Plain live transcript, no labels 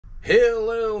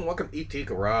Hello and welcome to ET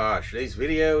Garage. Today's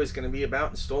video is going to be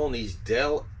about installing these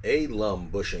Del-A-Lum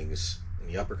bushings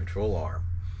in the upper control arm.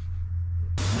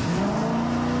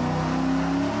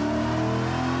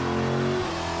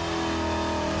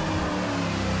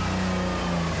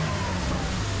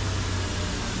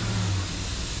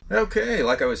 Okay,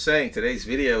 like I was saying, today's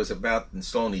video is about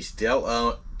installing these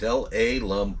Del-A-Lum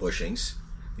bushings.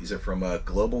 These are from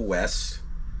Global West.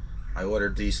 I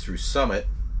ordered these through Summit.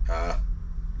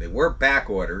 They were back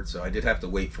ordered, so I did have to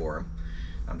wait for them.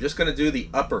 I'm just going to do the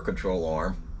upper control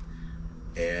arm,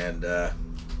 and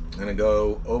I'm going to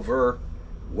go over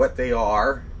what they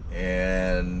are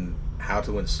and how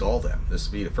to install them. This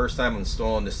will be the first time I'm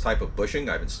installing this type of bushing.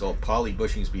 I've installed poly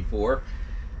bushings before.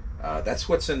 That's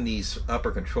what's in these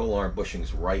upper control arm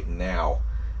bushings right now.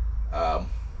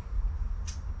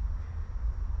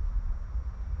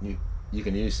 You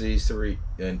can use these to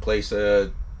in place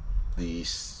the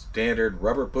standard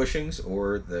rubber bushings,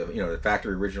 or the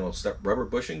factory original rubber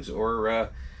bushings, or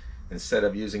instead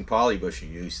of using poly bushing,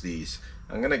 use these.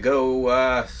 I'm gonna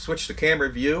go switch the camera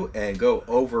view and go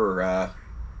over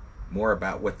more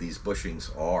about what these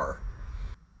bushings are.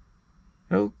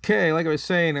 Okay, like I was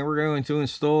saying, we're going to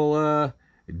install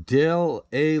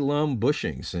Del-A-Lum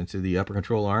bushings into the upper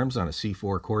control arms on a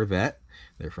C4 Corvette.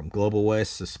 They're from Global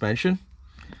West Suspension.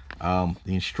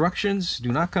 The instructions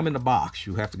do not come in the box.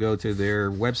 You have to go to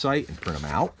their website and print them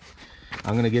out.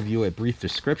 I'm going to give you a brief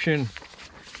description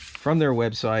from their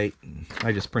website.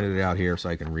 I just printed it out here so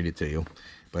I can read it to you.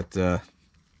 But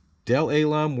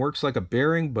Del-A-Lum works like a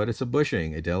bearing, but it's a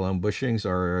bushing. Del-A-Lum bushings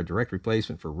are a direct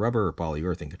replacement for rubber or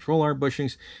polyurethane control arm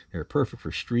bushings. They're perfect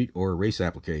for street or race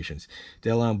applications.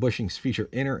 Del-A-Lum bushings feature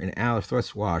inner and outer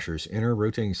thrust washers, inner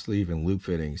rotating sleeve, and loop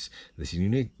fittings. This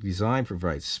unique design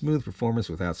provides smooth performance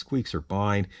without squeaks or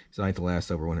bind. Designed to last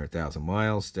over 100,000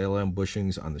 miles, Del-A-Lum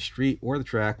bushings on the street or the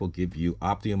track will give you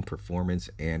optimum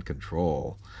performance and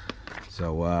control.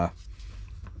 So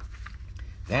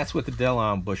that's what the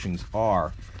Del-A-Lum bushings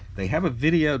are. They have a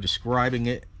video describing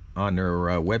it on their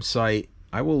website.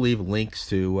 I will leave links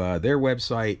to their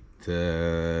website,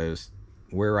 to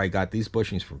where I got these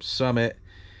bushings from Summit,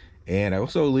 and I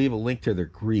also leave a link to their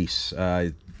grease.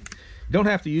 You don't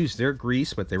have to use their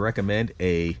grease, but they recommend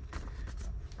a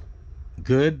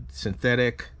good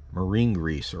synthetic marine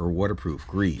grease or waterproof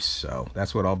grease. So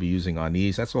that's what I'll be using on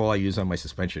these. That's all I use on my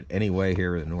suspension anyway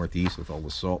here in the Northeast with all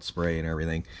the salt spray and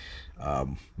everything.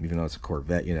 Even though it's a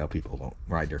Corvette, people don't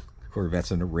ride their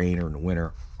Corvettes in the rain or in the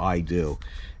winter. I do.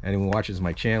 Anyone who watches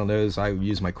my channel knows I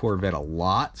use my Corvette a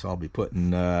lot, so I'll be putting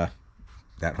that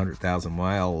 100,000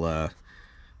 mile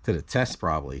to the test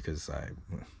probably, because I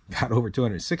got over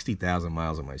 260,000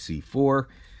 miles on my C4.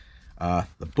 The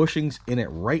bushings in it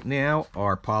right now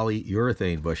are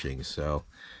polyurethane bushings, so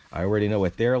I already know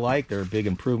what they're like. They're a big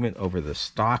improvement over the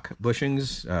stock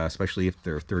bushings, especially if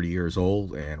they're 30 years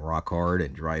old and rock hard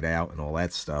and dried out and all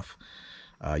that stuff.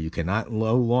 You cannot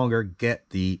no longer get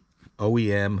the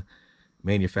OEM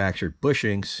manufactured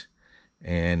bushings,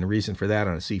 and the reason for that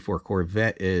on a C4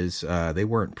 Corvette is they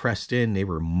weren't pressed in, they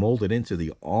were molded into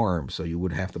the arm, so you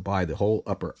would have to buy the whole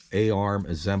upper A-arm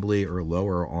assembly or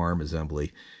lower arm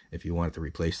assembly if you wanted to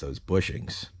replace those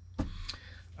bushings.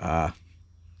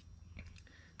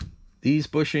 These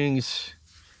bushings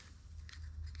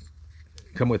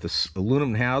come with a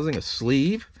aluminum housing, a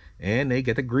sleeve, and they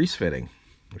get the grease fitting,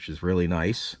 which is really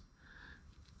nice,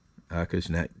 because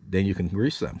then you can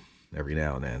grease them every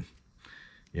now and then,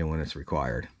 when it's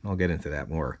required. I'll get into that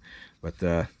more. But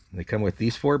they come with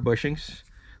these 4 bushings.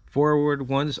 Forward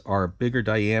ones are bigger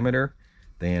diameter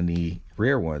than the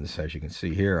rear ones, as you can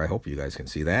see here. I hope you guys can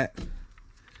see that.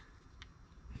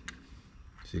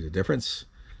 See the difference?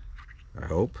 I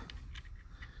hope.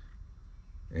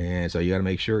 And so you got to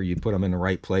make sure you put them in the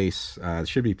right place. It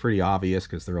should be pretty obvious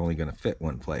because they're only going to fit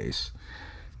one place.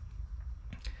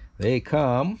 They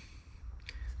come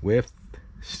with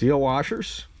steel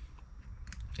washers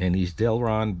and these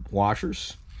Delron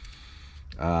washers.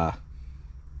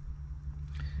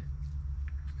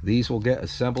 These will get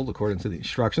assembled according to the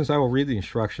instructions. I will read the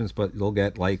instructions, but you'll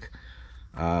get like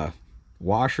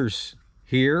washers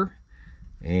here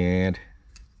and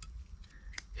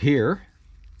here.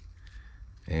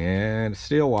 And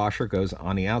steel washer goes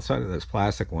on the outside of those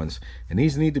plastic ones, and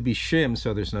these need to be shimmed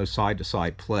so there's no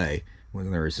side-to-side play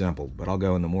when they're assembled, but I'll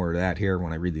go into more of that here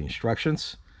when I read the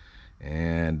instructions.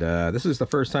 And this is the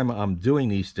first time I'm doing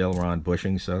these Delron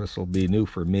bushings, so this will be new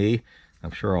for me.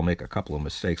 I'm sure I'll make a couple of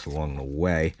mistakes along the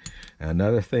way.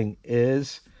 Another thing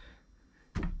is,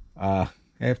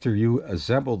 after you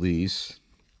assemble these,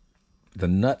 the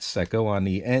nuts that go on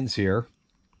the ends here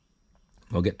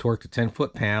They'll get torqued to 10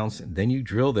 foot-pounds, and then you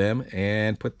drill them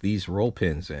and put these roll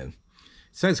pins in. It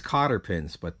says cotter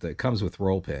pins, but it comes with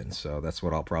roll pins, so that's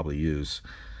what I'll probably use.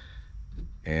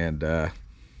 And let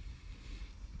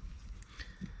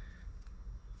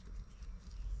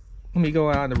me go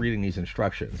on to reading these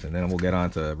instructions, and then we'll get on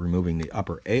to removing the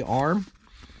upper A arm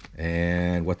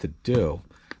and what to do.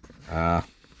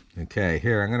 Okay,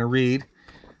 here I'm going to read.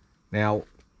 Now,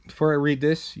 before I read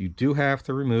this, you do have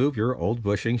to remove your old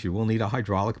bushings. You will need a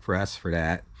hydraulic press for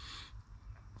that.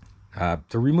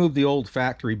 To remove the old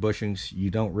factory bushings, you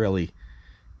don't really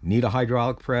need a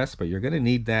hydraulic press, but you're going to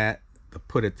need that to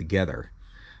put it together.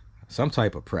 Some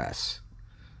type of press.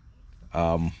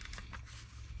 The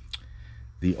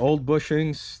old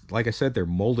bushings, like I said, they're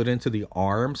molded into the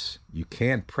arms. You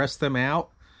can press them out,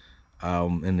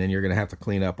 and then you're going to have to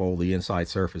clean up all the inside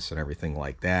surface and everything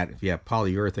like that. If you have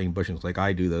polyurethane bushings like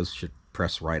I do, those should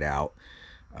press right out.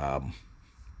 You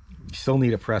still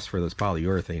need a press for those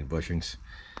polyurethane bushings.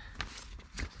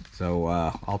 So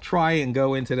I'll try and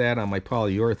go into that on my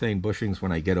polyurethane bushings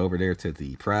when I get over there to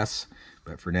the press.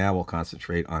 But for now, we'll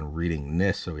concentrate on reading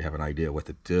this so we have an idea what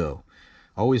to do.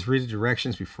 Always read the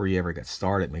directions before you ever get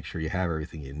started. Make sure you have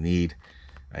everything you need.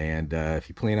 And if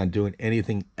you plan on doing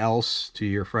anything else to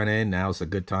your front end, now's a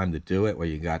good time to do it. Where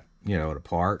you got, you know, it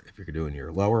apart. If you're doing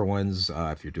your lower ones,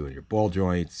 if you're doing your ball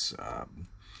joints,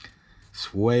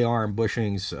 sway arm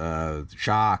bushings,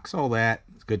 shocks, all that,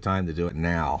 it's a good time to do it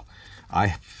now.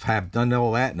 I have done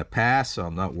all that in the past, so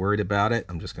I'm not worried about it.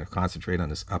 I'm just going to concentrate on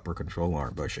this upper control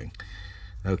arm bushing.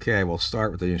 Okay, we'll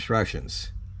start with the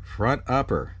instructions. Front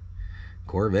upper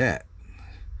Corvette.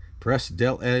 Press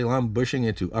Del-A-Lum bushing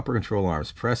into upper control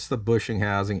arms. Press the bushing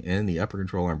housing in the upper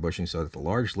control arm bushing so that the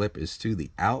large lip is to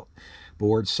the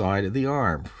outboard side of the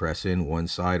arm. Press in one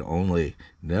side only.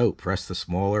 Note, press the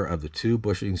smaller of the two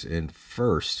bushings in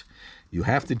first. You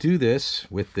have to do this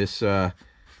with this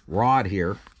rod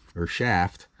here, or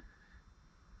shaft,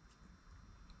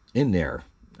 in there.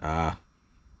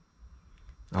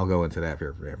 I'll go into that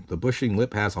here for him. The bushing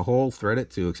lip has a hole. Thread it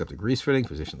to accept the grease fitting.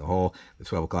 Position the hole in the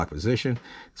 12 o'clock position.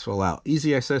 This will allow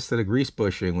easy access to the grease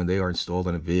bushing when they are installed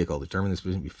in a vehicle. Determine this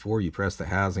position before you press the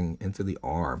housing into the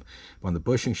arm. When the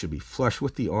bushing should be flush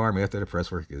with the arm after the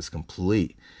press work is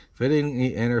complete. Fitting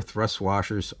the inner thrust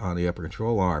washers on the upper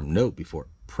control arm. Note, before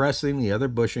pressing the other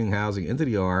bushing housing into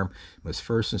the arm, must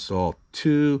first install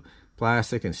 2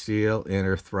 plastic and steel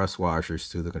inner thrust washers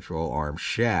to the control arm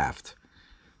shaft.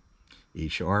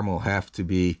 Each arm will have to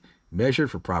be measured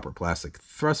for proper plastic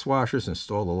thrust washers.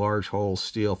 Install the large hole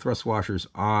steel thrust washers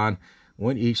on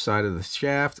one each side of the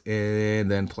shaft,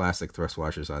 and then plastic thrust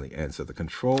washers on the ends of the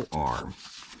control arm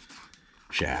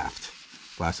shaft.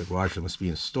 Plastic washers must be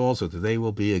installed so that they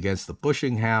will be against the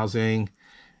bushing housing.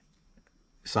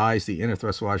 Size the inner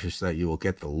thrust washers so that you will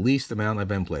get the least amount of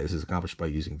end play. This is accomplished by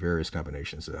using various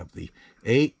combinations of the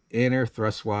 8 inner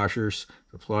thrust washers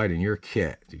supplied in your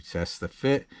kit. To test the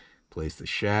fit, place the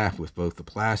shaft with both the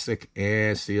plastic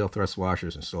and steel thrust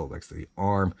washers installed next to the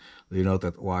arm. You note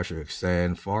that the washer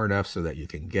extend far enough so that you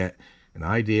can get an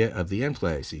idea of the end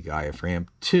play. See diaphragm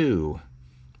 2.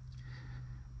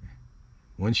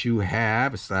 Once you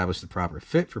have established the proper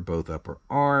fit for both upper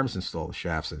arms, install the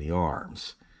shafts in the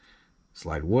arms.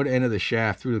 Slide one end of the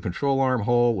shaft through the control arm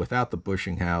hole without the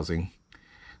bushing housing.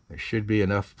 There should be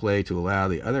enough play to allow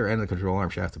the other end of the control arm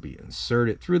shaft to be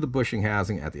inserted through the bushing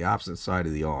housing at the opposite side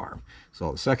of the arm.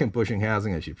 Install the second bushing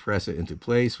housing as you press it into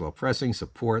place. While pressing,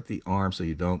 support the arm so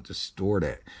you don't distort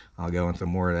it. I'll go into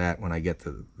more of that when I get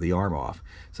to the arm off.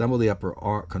 Assemble the upper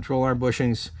control arm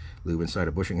bushings. Lube inside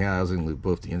a bushing housing. Lube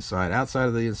both the inside and outside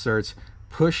of the inserts.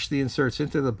 Push the inserts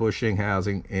into the bushing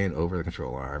housing and over the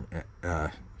control arm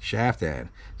shaft end.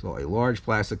 So a large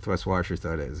plastic thrust washer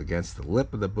that is against the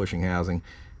lip of the bushing housing.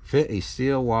 Fit a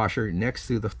steel washer next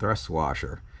to the thrust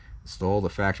washer. Install the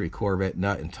factory Corvette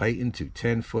nut and tighten to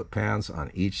 10 foot-pounds on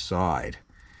each side.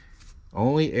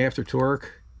 Only after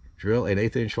torque, drill an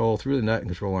 1/8 inch hole through the nut and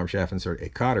control arm shaft. Insert a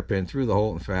cotter pin through the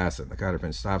hole and fasten. The cotter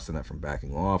pin stops the nut from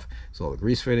backing off. Install the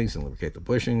grease fittings and lubricate the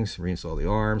bushings. Reinstall the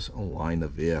arms. Align the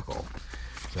vehicle.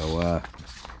 So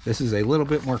this is a little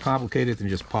bit more complicated than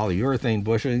just polyurethane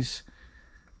bushings.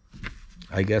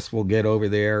 I guess we'll get over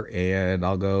there and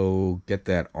I'll go get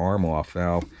that arm off.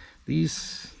 Now,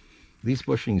 these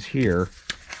bushings here,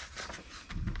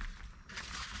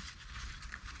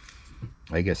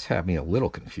 I guess, have me a little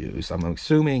confused. I'm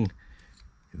assuming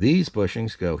these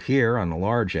bushings go here on the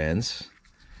large ends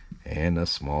and the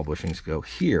small bushings go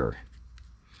here.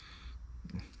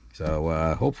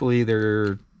 So hopefully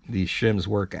these shims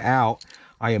work out.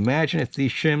 I imagine if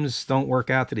these shims don't work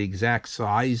out to the exact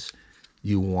size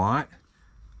you want,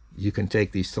 you can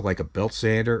take these to like a belt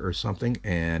sander or something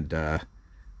and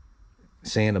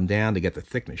sand them down to get the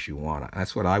thickness you want.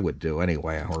 That's what I would do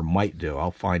anyway, or might do.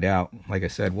 I'll find out. Like I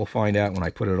said, we'll find out when I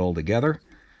put it all together.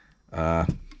 Let's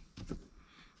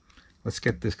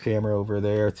get this camera over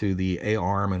there to the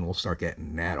A-arm and we'll start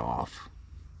getting that off.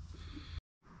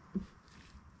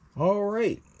 All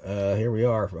right, here we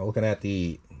are. We're looking at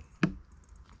the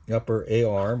upper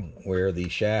A-arm where the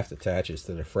shaft attaches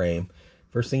to the frame.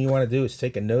 First thing you want to do is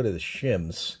take a note of the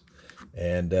shims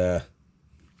and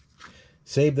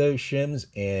save those shims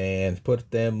and put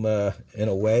them in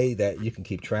a way that you can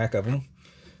keep track of them.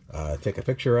 Take a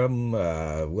picture of them,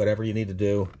 whatever you need to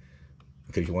do,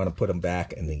 because you want to put them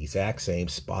back in the exact same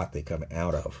spot they come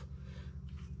out of.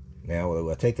 Now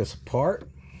we'll take this apart.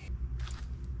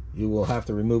 You will have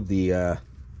to remove the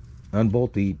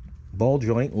unbolt the ball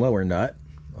joint lower nut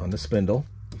on the spindle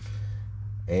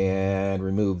and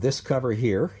remove this cover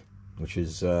here, which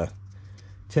is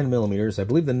 10 millimeters. I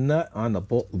believe the nut on the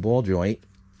ball joint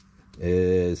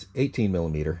is 18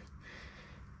 millimeter.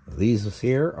 These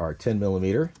here are 10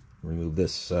 millimeter. Remove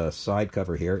this side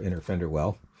cover here, inner fender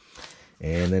well.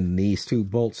 And then these two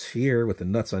bolts here with the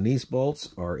nuts on these bolts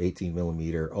are 18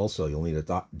 millimeter. Also, you'll need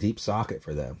a deep socket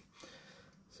for them.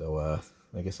 So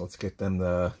I guess let's get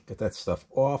that stuff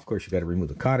off. Of course, you got to remove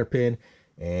the cotter pin,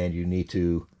 and you need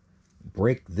to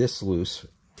break this loose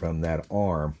from that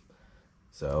arm.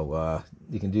 So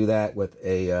you can do that with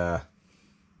a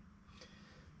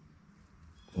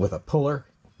puller,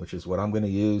 which is what I'm going to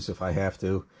use if I have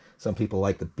to. Some people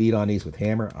like to beat on these with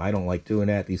hammer. I don't like doing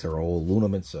that. These are old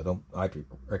aluminum, so I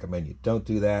recommend you don't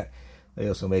do that. They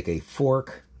also make a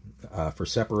fork for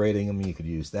separating them. You could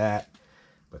use that,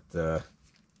 but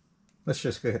let's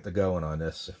just get the going on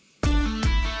this.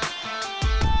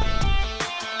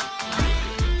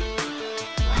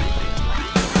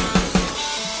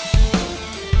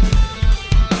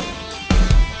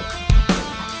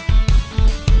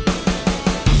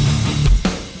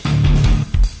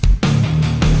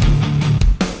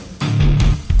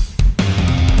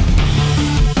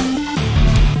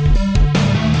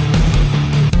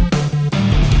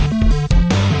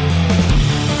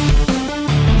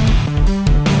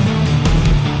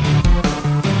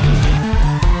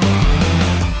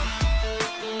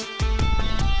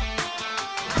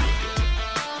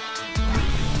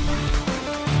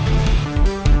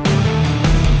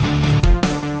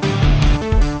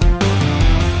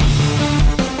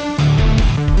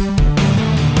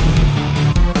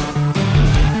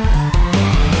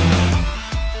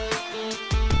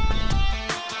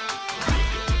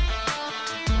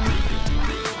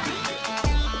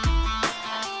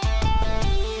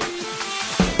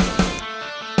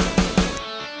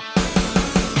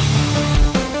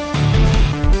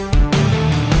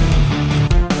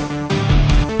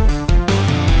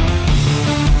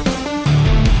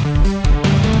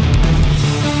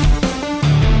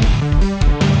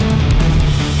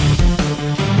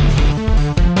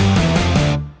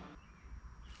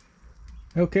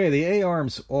 Okay, the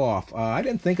A-arm's off. I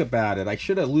didn't think about it. I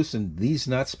should have loosened these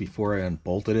nuts before I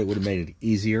unbolted it. Would have made it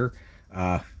easier.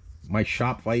 My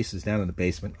shop vise is down in the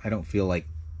basement. I don't feel like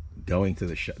going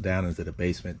to down into the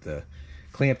basement to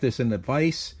clamp this in the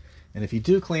vise. And if you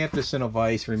do clamp this in a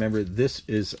vise, remember this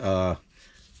is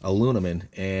aluminum,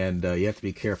 and you have to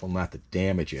be careful not to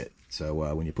damage it.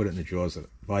 So when you put it in the jaws of the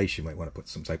vise, you might want to put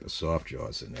some type of soft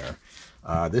jaws in there.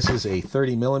 This is a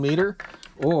 30 millimeter,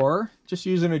 or just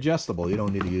use an adjustable. You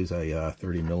don't need to use a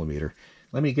 30 millimeter.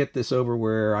 Let me get this over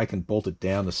where I can bolt it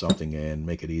down to something and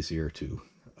make it easier to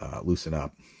loosen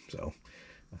up. So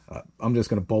I'm just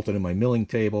going to bolt it in my milling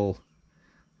table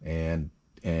and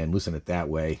loosen it that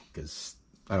way, because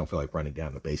I don't feel like running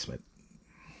down the basement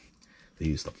to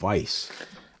use the vise.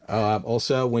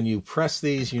 Also, when you press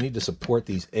these, you need to support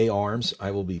these A-arms.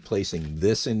 I will be placing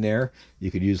this in there.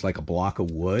 You could use like a block of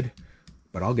wood,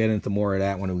 but I'll get into more of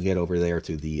that when we get over there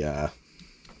to the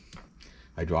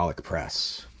hydraulic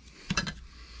press.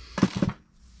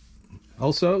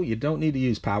 Also, you don't need to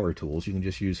use power tools. You can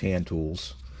just use hand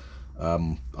tools.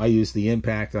 I use the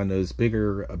impact on those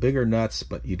bigger nuts,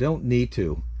 but you don't need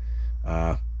to.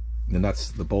 The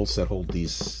nuts, the bolts that hold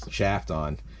these shaft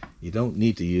on, you don't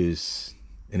need to use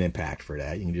an impact for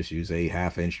that. You can just use a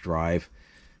 1/2-inch drive,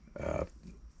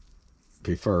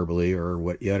 preferably, or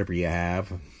whatever you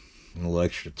have. A little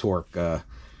extra torque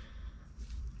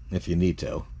if you need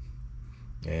to.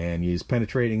 And use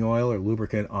penetrating oil or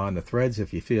lubricant on the threads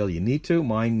if you feel you need to.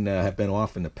 Mine have been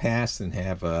off in the past and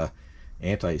have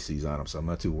anti-seize on them, so I'm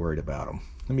not too worried about them.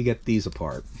 Let me get these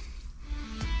apart.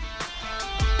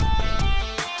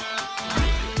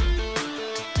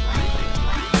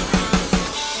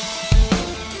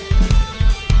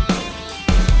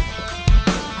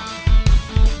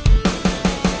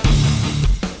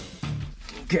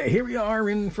 Okay, here we are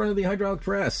in front of the hydraulic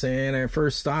press, and our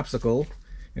first obstacle,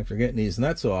 after getting these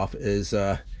nuts off, is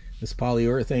this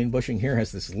polyurethane bushing here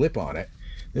has this lip on it.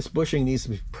 This bushing needs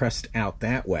to be pressed out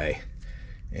that way,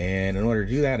 and in order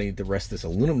to do that, I need to rest this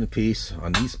aluminum piece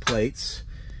on these plates,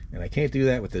 and I can't do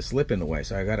that with this lip in the way,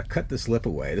 so I got to cut this lip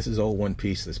away. This is all one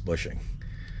piece, this bushing,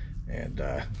 and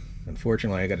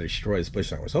unfortunately I got to destroy this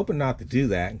bushing. I was hoping not to do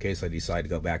that in case I decide to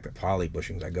go back to poly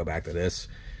bushings. I go back to this,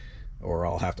 or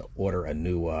I'll have to order a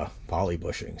new poly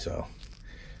bushing. So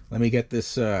let me get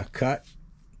this cut.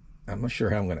 I'm not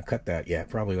sure how I'm going to cut that yet.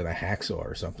 Probably with a hacksaw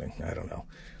or something. I don't know.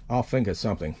 I'll think of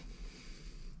something.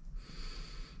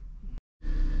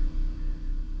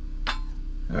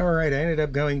 Alright, I ended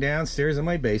up going downstairs in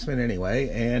my basement anyway,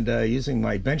 and using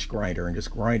my bench grinder and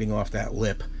just grinding off that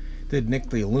lip. Did nick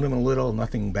the aluminum a little,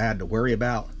 nothing bad to worry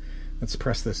about. Let's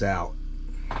press this out.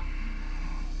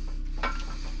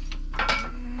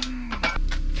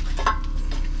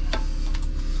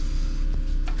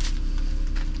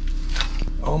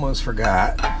 Almost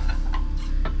forgot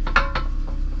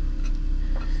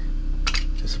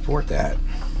to support that.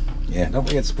 Yeah, don't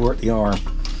forget to support the arm.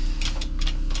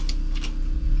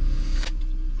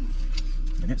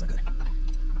 My nip's not good.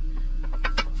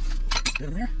 Good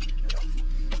in there?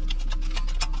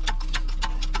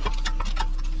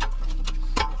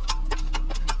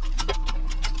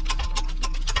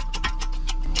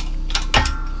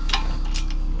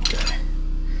 Okay.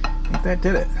 I think that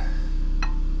did it.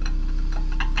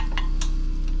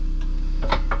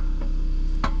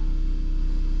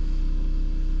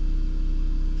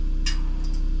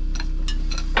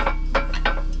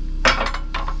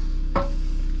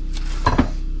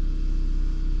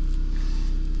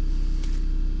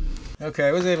 Okay,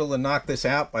 I was able to knock this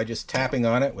out by just tapping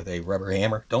on it with a rubber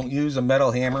hammer. Don't use a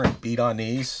metal hammer and beat on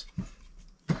these.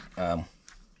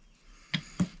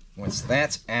 Once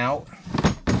that's out,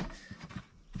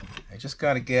 I just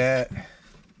got to get,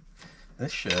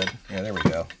 this should, yeah, there we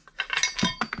go.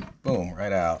 Boom,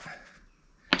 right out.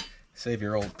 Save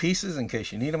your old pieces in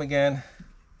case you need them again.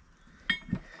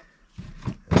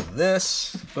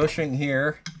 This bushing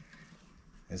here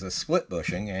is a split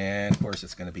bushing, and of course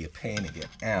it's going to be a pain to get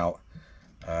out.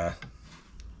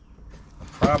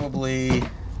 Probably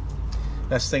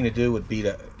best thing to do would be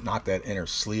to knock that inner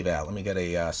sleeve out. Let me get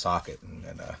a socket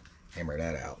and hammer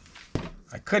that out.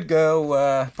 I could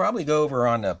go probably go over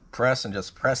on the press and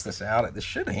just press this out. This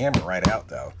should hammer right out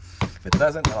though. If it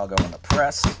doesn't, then I'll go on the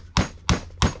press.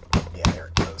 Yeah, there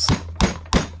it goes.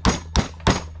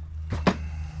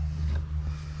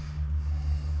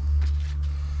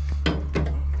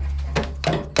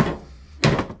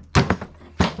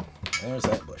 There's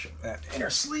that bushing, that inner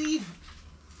sleeve.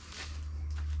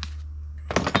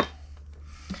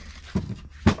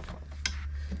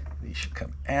 These should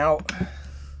come out.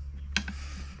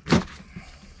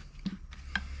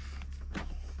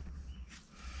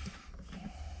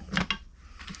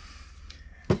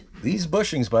 These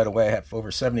bushings, by the way, have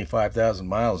over 75,000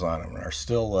 miles on them and are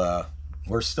still,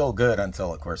 were still good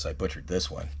until, of course, I butchered this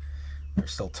one. They're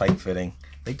still tight fitting.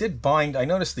 They did bind. I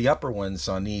noticed the upper ones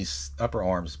on these upper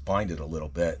arms binded a little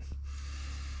bit.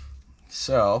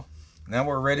 So now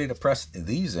we're ready to press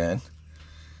these in.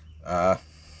 I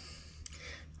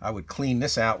would clean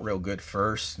this out real good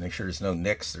first. Make sure there's no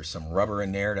nicks. There's some rubber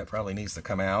in there that probably needs to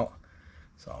come out.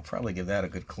 So I'll probably give that a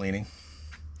good cleaning.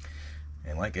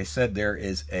 And like I said, there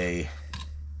is a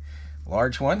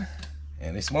large one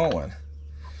and a small one.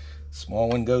 Small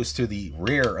one goes to the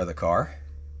rear of the car,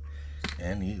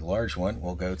 and the large one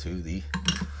will go to the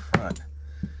front.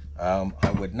 I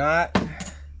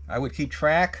would keep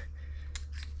track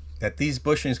that these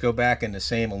bushings go back in the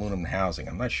same aluminum housing.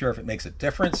 I'm not sure if it makes a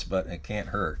difference, but it can't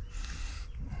hurt.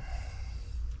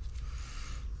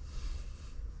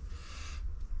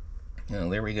 Now,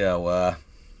 there we go.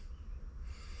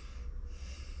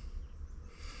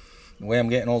 The way I'm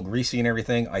getting all greasy and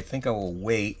everything, I think I will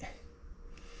wait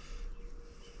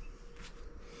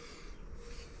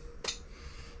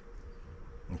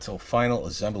until final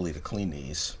assembly to clean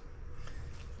these.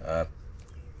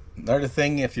 Another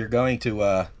thing, if you're going to,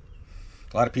 a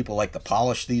lot of people like to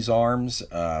polish these arms,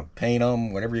 paint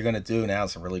them, whatever you're going to do,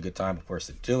 now's a really good time, of course,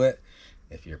 to do it.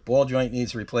 If your ball joint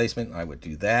needs replacement, I would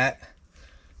do that.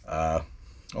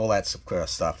 All that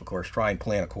stuff, of course, try and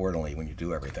plan accordingly when you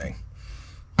do everything.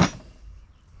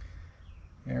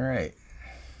 All right.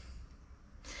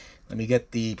 Let me get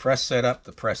the press set up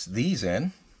to press these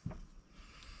in.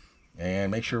 And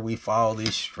make sure we follow the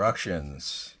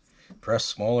instructions. Press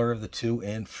smaller of the two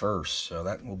in first. So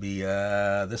that will be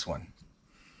this one.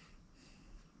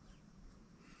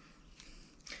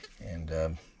 And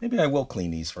maybe I will clean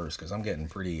these first because I'm getting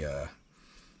pretty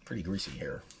pretty greasy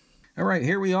here. All right,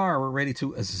 here we are. We're ready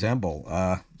to assemble.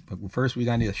 But first we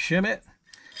got to shim it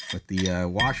with the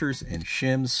washers and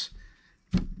shims.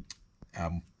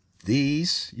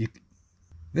 This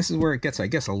is where it gets, I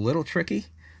guess, a little tricky.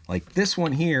 Like this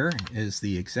one here is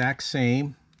the exact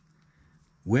same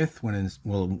width when it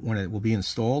will be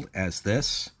installed as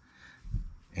this,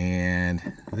 and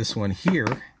this one here,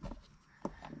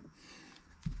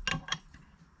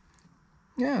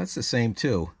 yeah, it's the same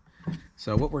too.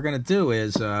 So what we're going to do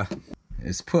is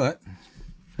put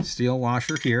a steel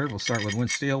washer here. We'll start with one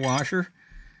steel washer,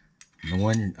 the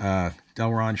one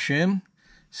Del-A-Lum shim.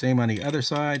 Same on the other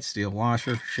side, steel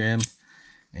washer, shim,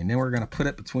 and then we're going to put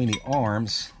it between the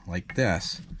arms like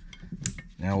this.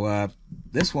 Now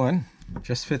this one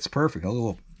just fits perfect. A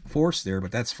little force there,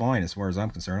 but that's fine as far as I'm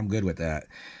concerned. I'm good with that.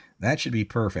 That should be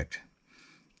perfect.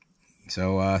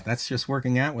 So that's just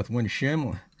working out with one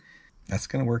shim. That's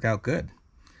going to work out good.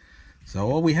 So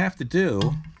all we have to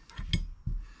do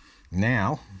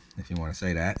now, if you want to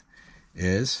say that,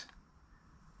 is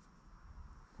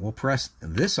we'll press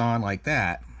this on like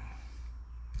that,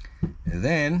 and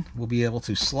then we'll be able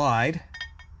to slide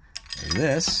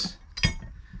this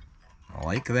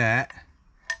like that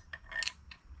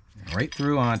right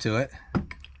through onto it,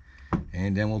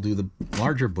 and then we'll do the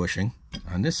larger bushing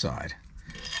on this side.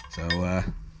 So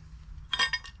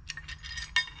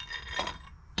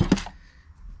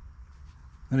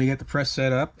let me get the press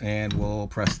set up, and we'll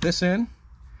press this in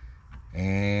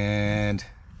and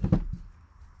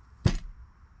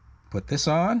put this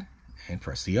on and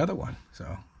press the other one.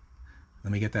 So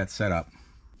let me get that set up.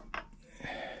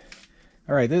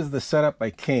 All right, this is the setup I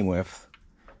came with.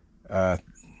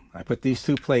 I put these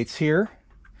two plates here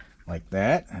like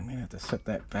that. I'm gonna have to set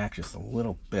that back just a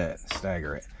little bit,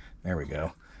 stagger it. There we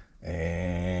go.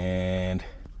 And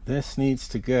this needs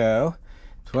to go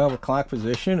 12 o'clock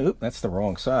position. Oop, that's the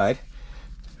wrong side.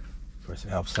 Of course, it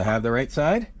helps to have the right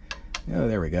side. Oh,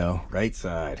 there we go, right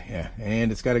side. Yeah,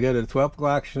 and it's got to go to the 12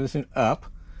 o'clock position up.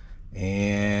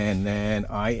 And then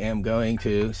I am going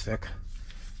to stick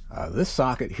this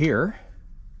socket here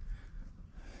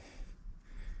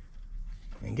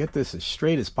and get this as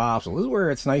straight as possible. This is where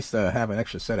it's nice to have an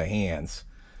extra set of hands.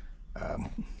 Of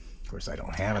course, I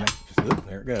don't have it. Just,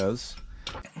 there it goes.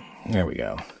 There we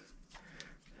go.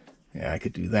 Yeah, I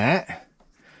could do that.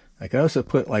 I could also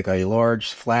put like a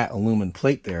large flat aluminum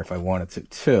plate there if I wanted to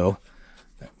too.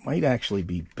 That might actually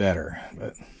be better.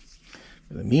 But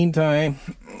for the meantime,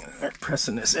 I'm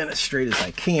pressing this in as straight as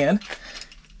I can.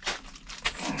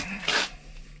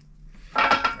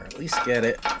 Or at least get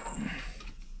it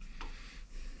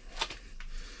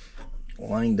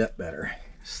lined up better.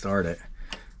 Start it.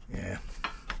 Yeah.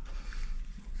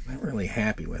 Not really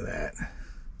happy with that.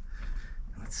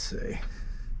 Let's see.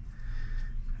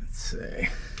 Let's see.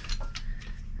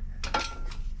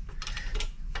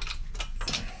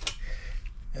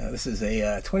 Now, this is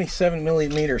a 27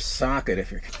 millimeter socket,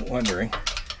 if you're wondering.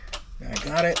 I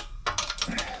got it.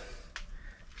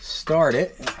 Start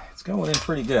it. It's going in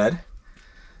pretty good.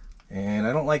 And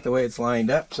I don't like the way it's lined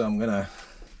up, so I'm going to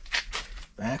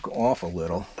back off a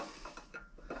little.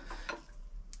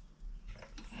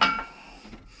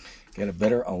 Get a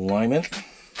better alignment.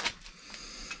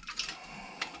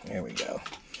 There we go.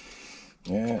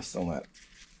 Yeah, still not.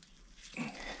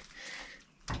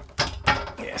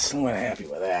 Yeah, still not happy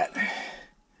with that.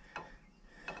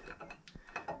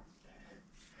 I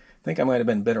think I might have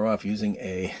been better off using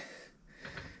a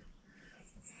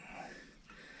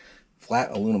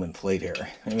flat aluminum plate here.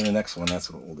 Maybe the next one,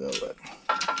 that's what we'll go with.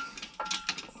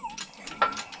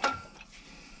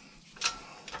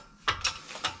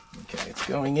 Okay, it's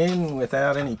going in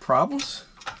without any problems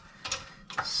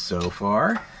so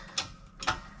far.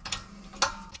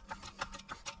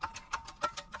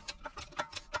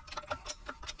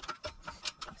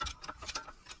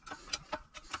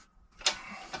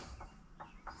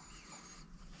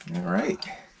 All right,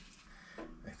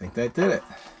 I think that did it.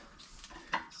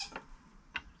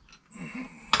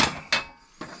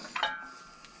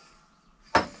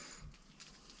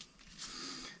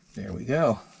 There we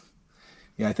go.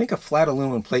 Yeah, I think a flat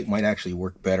aluminum plate might actually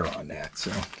work better on that,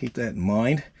 so keep that in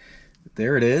mind. But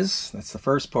there it is. That's the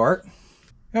first part.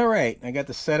 All right, I got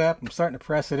the setup. I'm starting to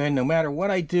press it in. No matter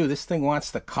what I do, this thing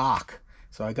wants to cock,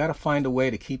 so I got to find a way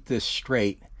to keep this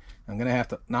straight. I'm going to have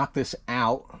to knock this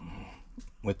out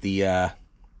with the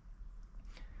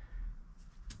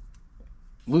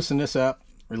loosen this up,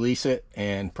 release it,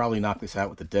 and probably knock this out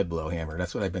with the dead blow hammer.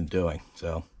 That's what I've been doing.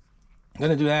 So I'm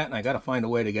going to do that, and I got to find a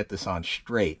way to get this on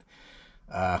straight.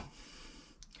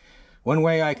 One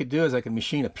way I could do is I could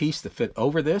machine a piece to fit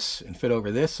over this and fit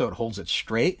over this so it holds it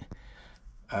straight.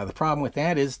 The problem with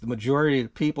that is the majority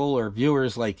of people or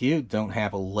viewers like you don't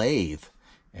have a lathe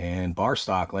and bar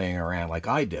stock laying around like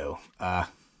I do.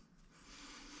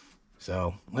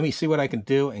 So let me see what I can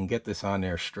do and get this on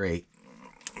there straight.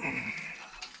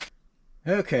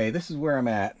 Okay, this is where I'm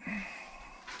at.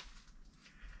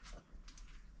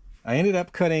 I ended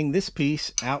up cutting this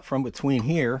piece out from between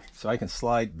here so I can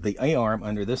slide the A-arm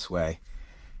under this way.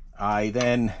 I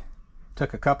then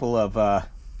took a couple of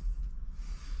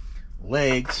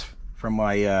legs from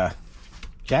my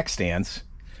jack stands,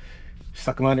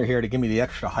 stuck them under here to give me the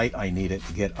extra height I needed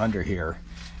to get under here.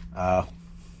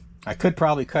 I could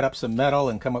probably cut up some metal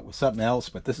and come up with something else,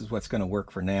 but this is what's going to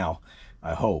work for now,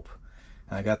 I hope.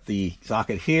 I got the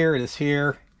socket here, it is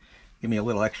here. Give me a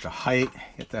little extra height,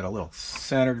 get that a little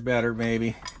centered better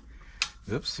maybe.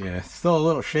 Oops, yeah, it's still a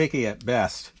little shaky at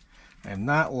best. I'm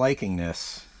not liking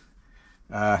this.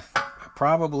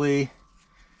 Probably,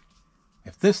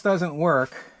 if this doesn't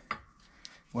work,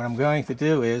 what I'm going to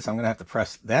do is I'm going to have to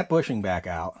press that bushing back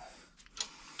out.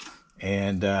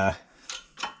 And yeah,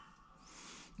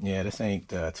 this ain't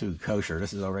too kosher.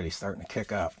 This is already starting to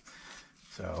kick up.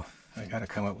 So I got to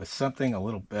come up with something a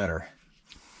little better.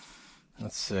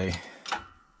 Let's see.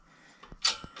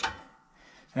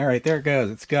 All right, there it goes.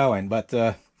 It's going. But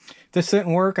if this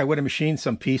didn't work, I would have machined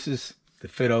some pieces to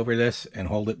fit over this and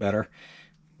hold it better.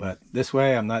 But this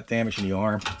way, I'm not damaging the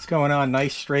arm. It's going on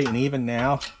nice, straight, and even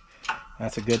now.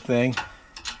 That's a good thing.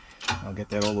 I'll get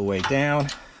that all the way down.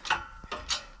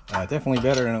 Definitely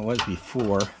better than it was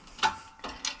before.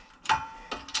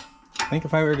 I think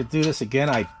if I were to do this again,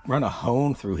 I'd run a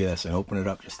hone through this and open it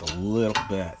up just a little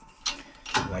bit.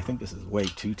 I think this is way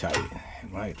too tight,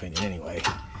 in my opinion, anyway.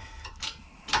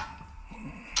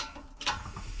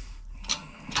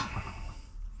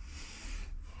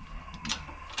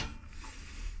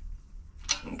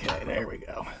 Okay, there we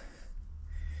go.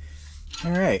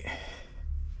 All right.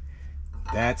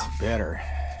 That's better.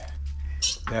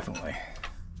 Definitely.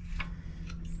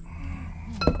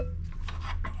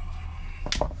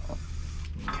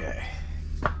 Okay.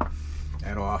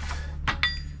 That off.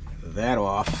 That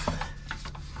off.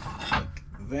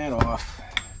 That off,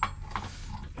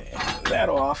 and that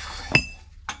off,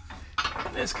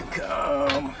 and this can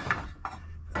come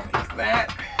like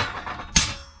that,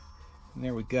 and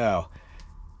there we go.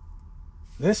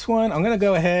 This one, I'm going to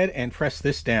go ahead and press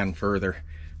this down further.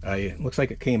 It looks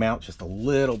like it came out just a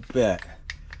little bit.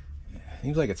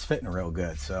 Seems like it's fitting real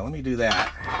good, so let me do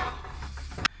that.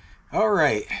 All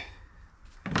right,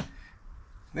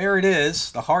 there it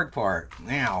is, the hard part.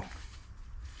 Now,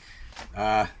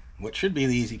 what should be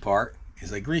the easy part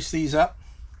is I grease these up,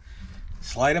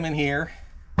 slide them in here,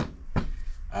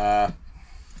 a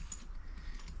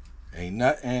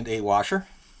nut and a washer,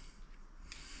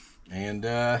 and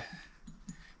yeah,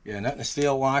 nut and a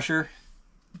steel washer.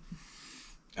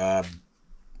 Yeah,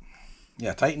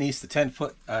 tighten these to 10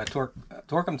 foot,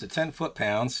 torque them to 10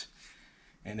 foot-pounds,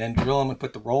 and then drill them and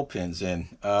put the roll pins in.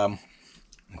 Of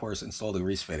course, install the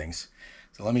grease fittings.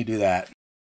 So let me do that.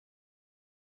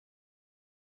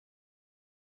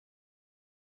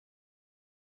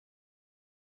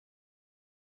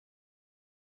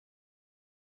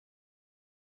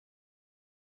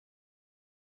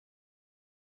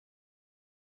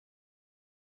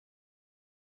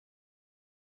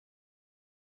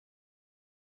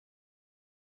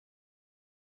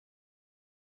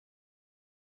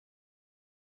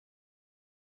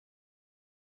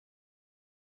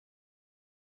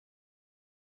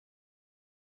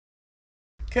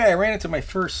 Okay, I ran into my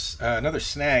first, another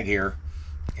snag here,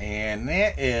 and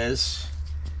that is,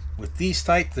 with these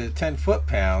tight to 10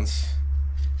 foot-pounds,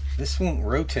 this won't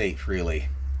rotate freely.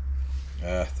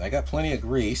 I got plenty of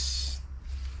grease.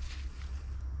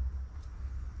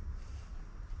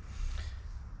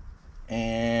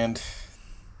 And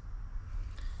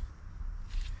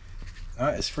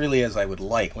not as freely as I would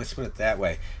like, let's put it that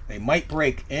way. They might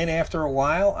break in after a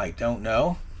while, I don't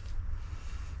know.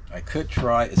 I could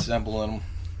try assembling them.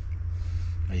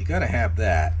 You gotta have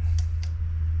that.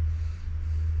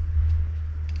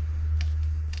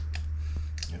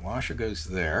 The washer goes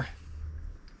there,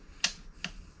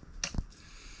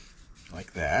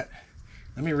 like that.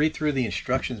 Let me read through the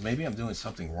instructions. Maybe I'm doing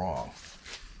something wrong.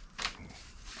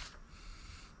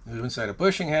 Move inside a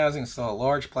bushing housing, install a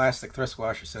large plastic thrust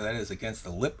washer so that it is against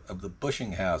the lip of the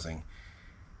bushing housing.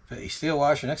 Fit a steel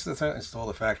washer next to the thread, install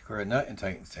the factory cord nut and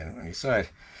tighten it on your side.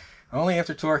 Only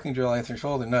after torquing, drill and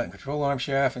control the nut and control arm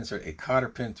shaft, insert a cotter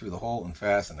pin through the hole and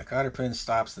fasten. The cotter pin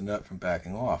stops the nut from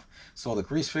backing off. Install the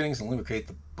grease fittings and lubricate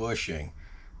the bushing.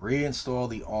 Reinstall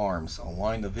the arms.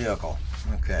 Align the vehicle.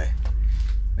 Okay.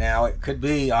 Now it could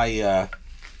be I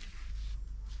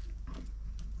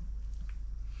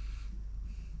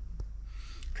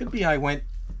Could be I went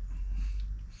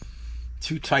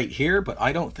too tight here, but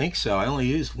I don't think so. I only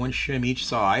used one shim each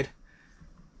side.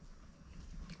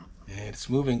 And it's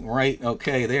moving right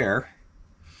okay there.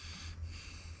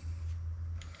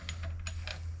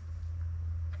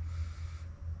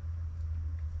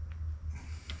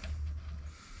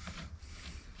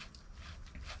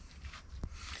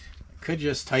 I could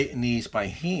just tighten these by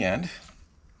hand.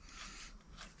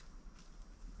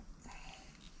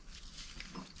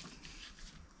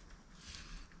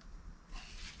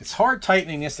 It's hard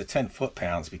tightening this to 10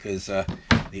 foot-pounds because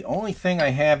the only thing I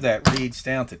have that reads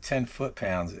down to 10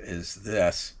 foot-pounds is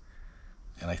this.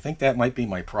 And I think that might be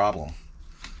my problem.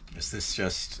 I'm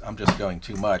just going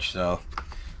too much, so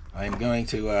I'm going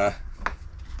to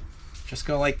just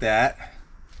go like that.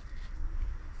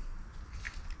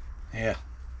 Yeah.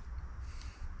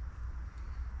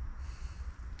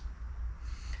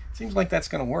 Seems like that's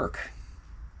going to work.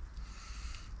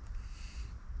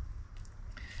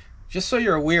 Just so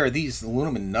you're aware, these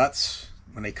aluminum nuts,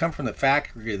 when they come from the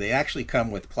factory, they actually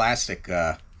come with plastic,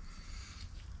 a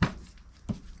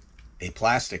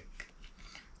plastic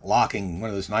locking, one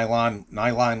of those nylon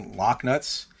lock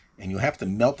nuts, and you have to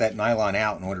melt that nylon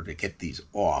out in order to get these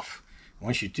off.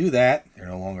 Once you do that, they're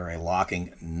no longer a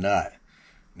locking nut.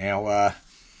 Now,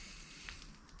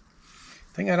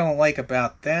 thing I don't like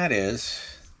about that is,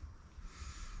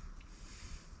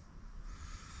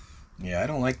 yeah, I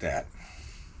don't like that.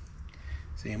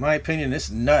 See, in my opinion, this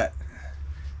nut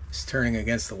is turning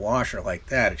against the washer like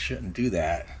that. It shouldn't do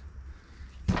that.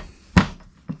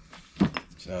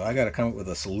 So I got to come up with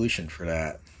a solution for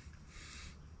that.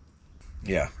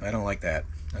 Yeah, I don't like that.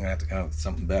 I'm going to have to come up with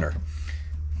something better.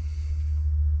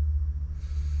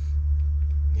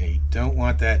 Yeah, you don't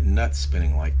want that nut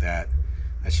spinning like that.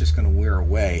 That's just going to wear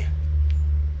away.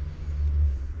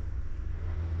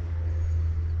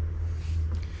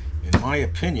 In my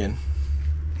opinion,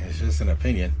 it's just an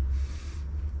opinion,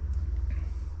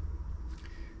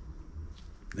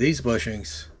 these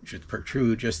bushings should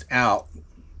protrude just out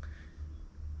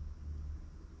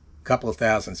a couple of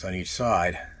thousandths on each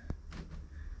side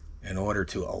in order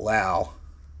to allow,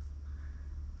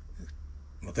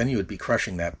 well, then you would be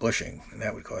crushing that bushing and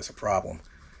that would cause a problem.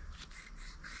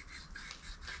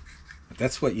 But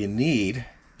that's what you need.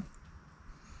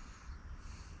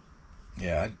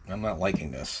 Yeah, I'm not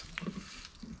liking this.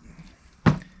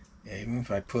 Even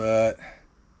if I put,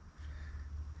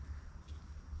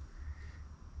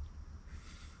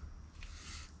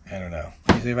 I don't know.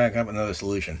 Let me see if I can come up with another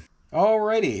solution.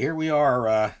 Alrighty, here we are.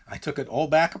 I took it all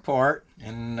back apart,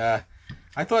 and I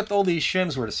thought all these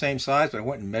shims were the same size, but I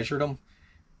went and measured them.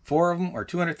 4 of them are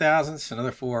 200 thousandths,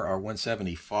 another 4 are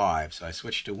 175. So I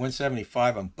switched to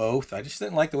 175 on both. I just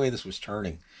didn't like the way this was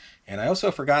turning. And I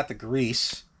also forgot to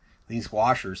grease these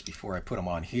washers before I put them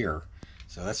on here.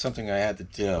 So that's something I had to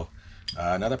do.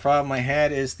 Another problem I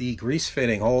had is the grease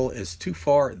fitting hole is too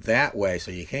far that way, so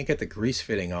you can't get the grease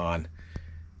fitting on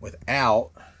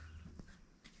without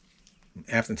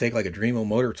having to take like a Dremel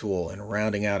motor tool and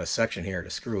rounding out a section here to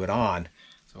screw it on.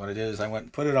 So what I did is I went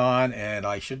and put it on, and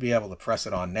I should be able to press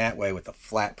it on that way with the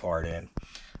flat part in.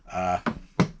 So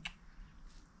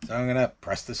I'm going to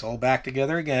press this hole back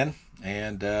together again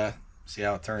and see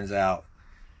how it turns out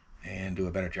and do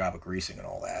a better job of greasing and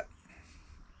all that.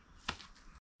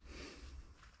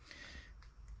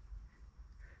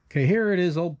 Okay, here it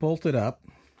is all bolted up.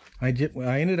 I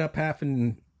ended up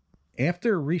having,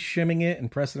 after re-shimming it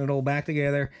and pressing it all back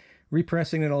together,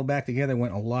 repressing it all back together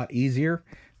went a lot easier.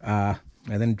 I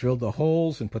then drilled the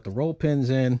holes and put the roll pins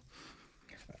in.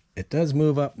 It does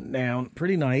move up and down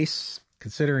pretty nice,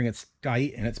 considering it's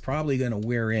tight, and it's probably going to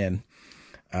wear in.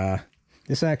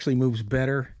 This actually moves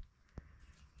better,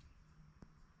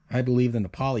 I believe, than the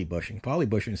poly bushing. Poly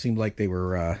bushing seemed like they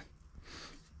were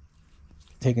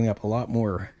taking up a lot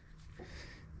more.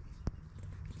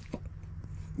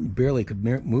 You barely could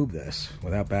move this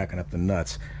without backing up the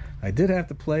nuts. I did have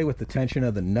to play with the tension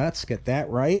of the nuts, get that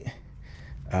right.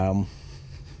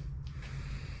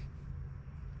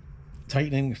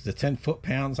 Tightening the 10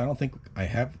 foot-pounds, I don't think I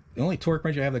have. The only torque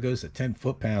wrench I have that goes to 10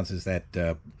 foot-pounds is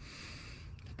that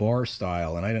bar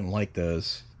style, and I didn't like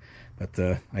those. But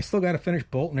I still got to finish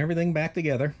bolting everything back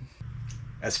together.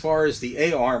 As far as the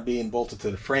A-arm being bolted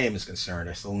to the frame is concerned,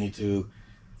 I still need to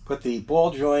put the ball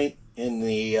joint in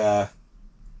the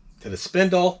to the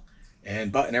spindle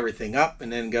and button everything up,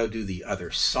 and then go do the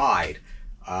other side.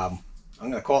 I'm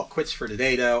going to call it quits for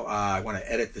today, though. I want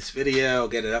to edit this video,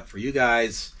 get it up for you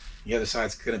guys. The other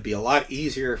side's going to be a lot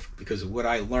easier because of what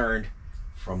I learned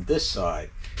from this side.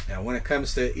 Now, when it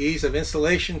comes to ease of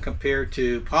installation compared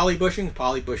to poly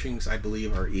bushings I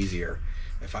believe are easier.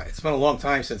 It's been a long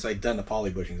time since I'd done the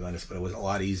poly bushings on this, but it was a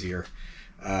lot easier.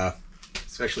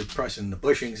 Especially pressing the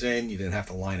bushings in, you didn't have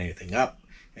to line anything up.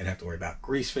 You didn't have to worry about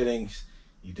grease fittings.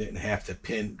 You didn't have to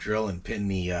drill and pin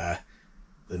the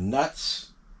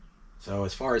nuts. So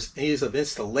as far as ease of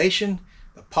installation,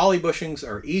 the poly bushings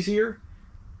are easier.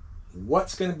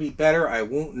 What's going to be better, I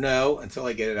won't know until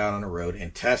I get it out on the road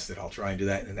and test it. I'll try and do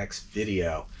that in the next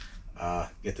video.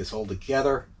 Get this all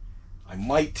together. I'm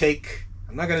not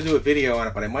going to do a video on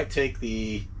it, but I might take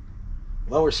the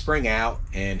lower spring out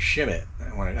and shim it.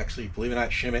 I want to actually, believe it or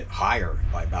not, shim it higher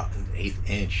by about an 1/8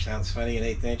 inch. Sounds funny, an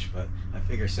 1/8 inch, but I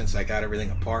figure since I got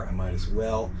everything apart, I might as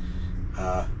well.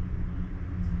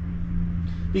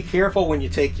 Be careful when you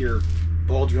take your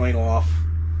ball joint off.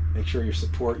 Make sure you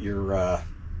support your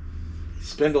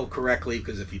spindle correctly,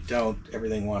 because if you don't,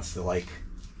 everything wants to, like,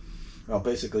 well,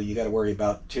 basically you got to worry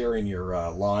about tearing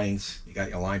your lines. You got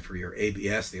your line for your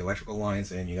ABS, the electrical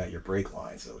lines, and you got your brake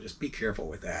lines. So just be careful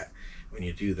with that when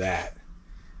you do that.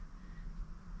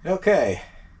 Okay,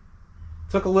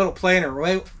 took a little playing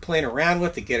around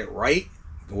with to get it right,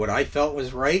 what I felt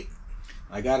was right.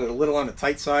 I got it a little on the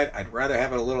tight side. I'd rather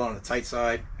have it a little on the tight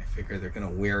side. I figure they're going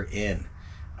to wear in.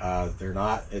 They're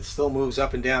not. It still moves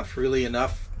up and down freely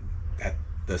enough that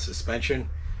the suspension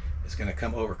is going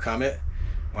to overcome it.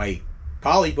 My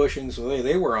poly bushings, the way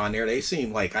they were on there, they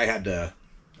seemed like I had to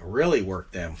really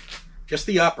work them. Just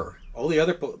the upper. All the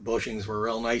other bushings were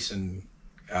real nice and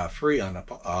free on the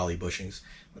poly bushings,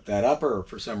 but that upper,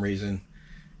 for some reason,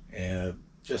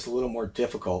 just a little more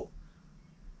difficult.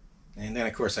 And then,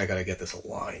 of course, I got to get this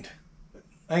aligned. But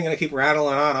I'm going to keep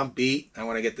rattling on. I'm beat. I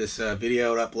want to get this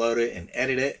video uploaded and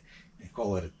edit it and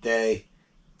call it a day.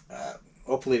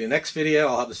 Hopefully the next video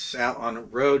I'll have this out on the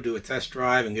road, do a test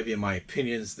drive, and give you my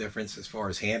opinions difference as far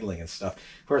as handling and stuff.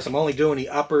 Of course, I'm only doing the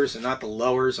uppers and not the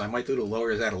lowers. I might do the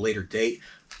lowers at a later date.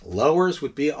 Lowers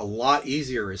would be a lot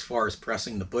easier as far as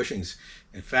pressing the bushings.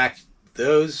 In fact,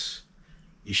 those,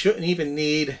 you shouldn't even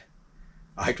need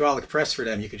a hydraulic press for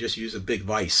them. You could just use a big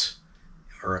vise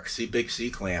or a big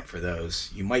C-clamp for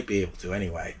those. You might be able to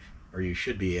anyway, or you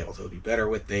should be able to. It'd be better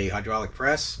with the hydraulic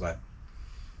press, but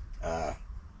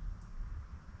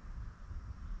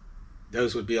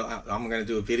those would be, I'm going to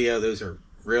do a video. Those are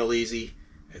real easy.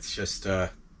 It's just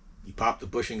you pop the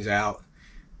bushings out,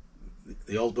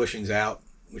 the old bushings out,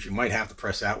 which you might have to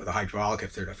press out with a hydraulic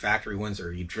if they're the factory ones,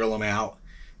 or you drill them out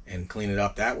and clean it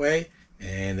up that way,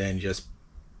 and then just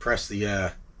press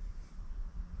the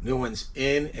new ones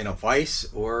in a vise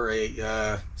or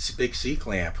a big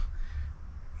C-clamp.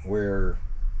 Where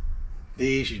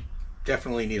these, you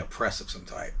definitely need a press of some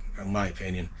type, in my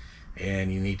opinion,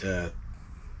 and you need to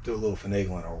do a little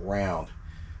finagling around.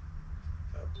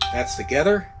 So that's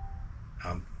together.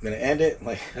 I'm going to end it.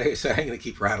 Like I said, I'm going to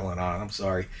keep rattling on. I'm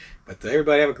sorry. But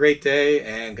everybody have a great day,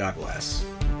 and God bless.